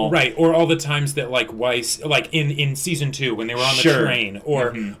Cardinal. Right, or all the times that, like, Weiss, like, in Season 2, when they were on the train,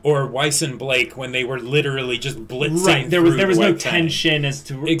 or Weiss and Blake, when they were literally just blitzing. Right, there was no tension as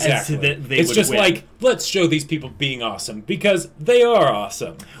to that they it's would just win. like, let's show these people being awesome, because they are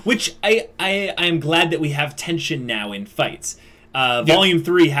awesome. Which I'm glad that we have tension now in fights. Volume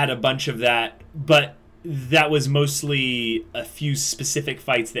 3 had a bunch of that, but that was mostly a few specific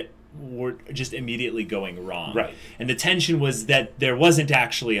fights that were just immediately going wrong. Right. And the tension was that there wasn't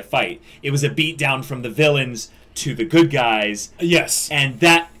actually a fight. It was a beat down from the villains to the good guys. Yes. And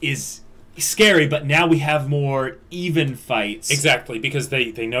that is scary, but now we have more even fights. Exactly, because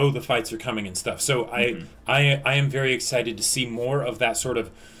they know the fights are coming and stuff. So I am very excited to see more of that sort of,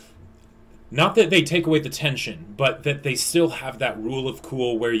 not that they take away the tension, but that they still have that rule of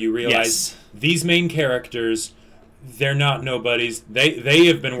cool where you realize these main characters, they're not nobodies. They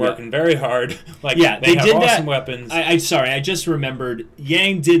have been working very hard. Like, they have did awesome that. weapons. I just remembered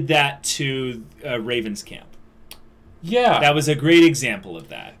Yang did that to Raven's Camp. Yeah, that was a great example of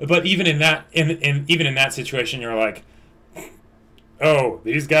that. But even in that, even in that situation, you're like, oh,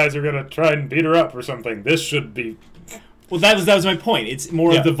 these guys are gonna try and beat her up or something. This should be. Well, that was my point. It's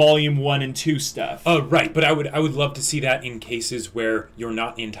more of the Volume 1 and 2 stuff. Oh, right. But I would love to see that in cases where you're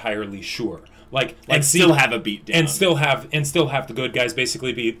not entirely sure. Like still have a beat down. And still have the good guys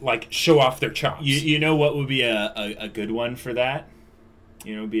basically be like show off their chops. You know what would be a good one for that?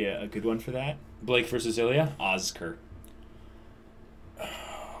 You know, would be a good one for that? Blake versus Ilya? Oscar.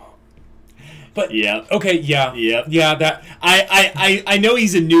 But yeah, okay, yeah, That I know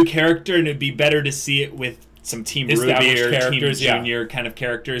he's a new character, and it'd be better to see it with some Team RWBY or Team Junior kind of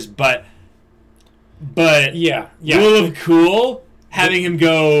characters. But yeah, rule of cool, having him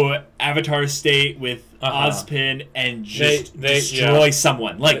go Avatar State with Ozpin and just destroy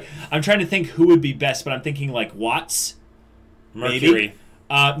someone. Like, I'm trying to think who would be best, but I'm thinking like Watts, Mercury.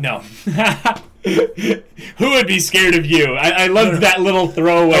 Maybe? No. Who would be scared of you? I loved that little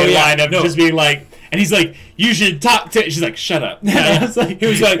throwaway line of just being like, and he's like, you should talk to. She's like, shut up. I was like, he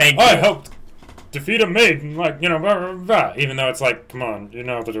was like, I helped defeat a maiden, like, you know, blah, blah, blah. Even though it's like, come on, you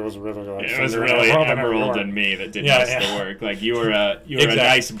know that it was really like, it was really Emerald and me that did most of the work. Like, you were a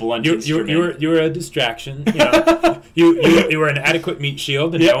nice blunt instrument. You were a distraction. You know, you were an adequate meat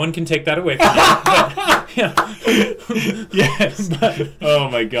shield, and no one can take that away from you. But, yes. Oh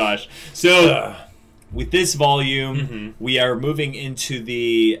my gosh. So with this volume, we are moving into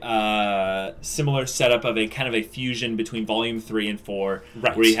the similar setup of a kind of a fusion between volume 3 and 4,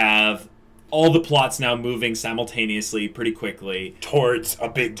 right, where you have all the plots now moving simultaneously pretty quickly towards a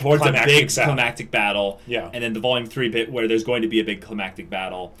big climactic battle. Yeah. And then the volume 3 bit where there's going to be a big climactic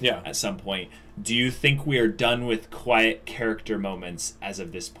battle at some point. Do you think we are done with quiet character moments as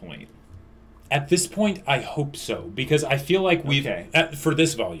of this point? At this point, I hope so, because I feel like we've for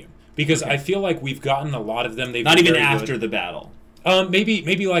this volume, because I feel like we've gotten a lot of them. They've not been even very after good. the battle.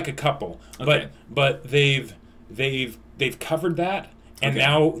 Maybe like a couple, but they've covered that. And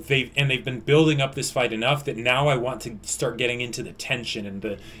now they've been building up this fight enough that now I want to start getting into the tension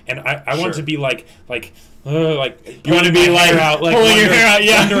and I want to be like you want to be like pulling your hair out,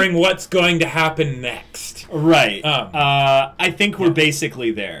 wondering what's going to happen next. Right. I think we're basically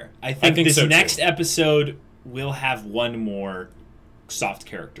there. I think this so next too. episode will have one more soft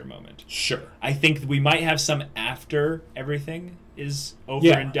character moment. Sure. I think we might have some after everything is over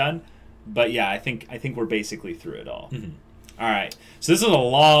and done, but I think we're basically through it all. Mm-hmm. All right. So this is a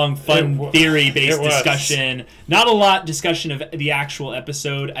long, fun, theory-based discussion. Not a lot discussion of the actual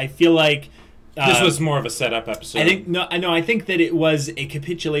episode. I feel like this was more of a setup episode. I think that it was a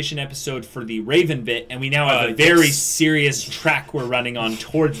capitulation episode for the Raven bit, and we now have a very serious track we're running on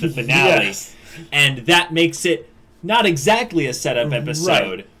towards the finale, and that makes it not exactly a setup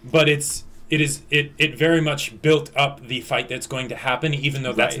episode, right. But it's it very much built up the fight that's going to happen, even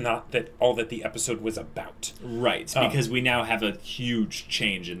though that's Right. not all that the episode was about. Right, because we now have a huge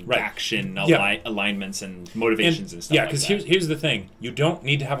change in Right. action, Yeah. alignments, and motivations and stuff Yeah, like because that. here's the thing: you don't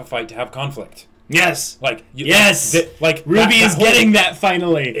need to have a fight to have conflict. Yes! Like Yes! like Ruby that is whole- getting that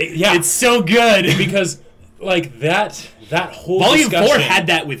finally! Yeah. It's so good! because like that whole Volume 4 discussion- had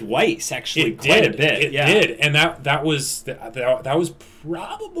that with Weiss, actually, it quite did. a bit. It yeah. did, and that was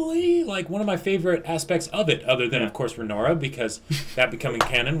probably like one of my favorite aspects of it, other than of course Renora, because that becoming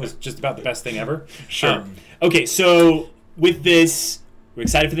canon was just about the best thing ever. Sure. Okay, so with this, we're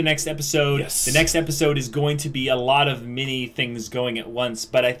excited for the next episode. Yes. The next episode is going to be a lot of mini things going at once,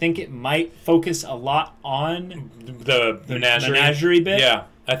 but I think it might focus a lot on the menagerie bit. Yeah,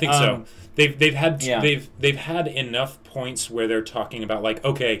 I think so. They've had yeah. they've had enough points where they're talking about like,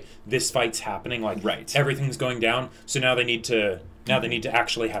 okay, this fight's happening, like Right. everything's going down, so now they need to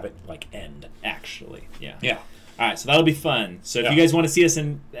actually have it like end. Actually, yeah. Yeah. All right, so that'll be fun. So if Yeah. you guys want to see us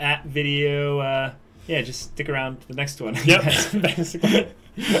in that video, yeah, just stick around for the next one. Yep. Basically.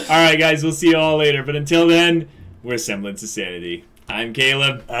 All right, guys, we'll see you all later. But until then, we're Semblance of Sanity. I'm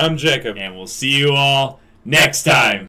Caleb. I'm Jacob. And we'll see you all next time.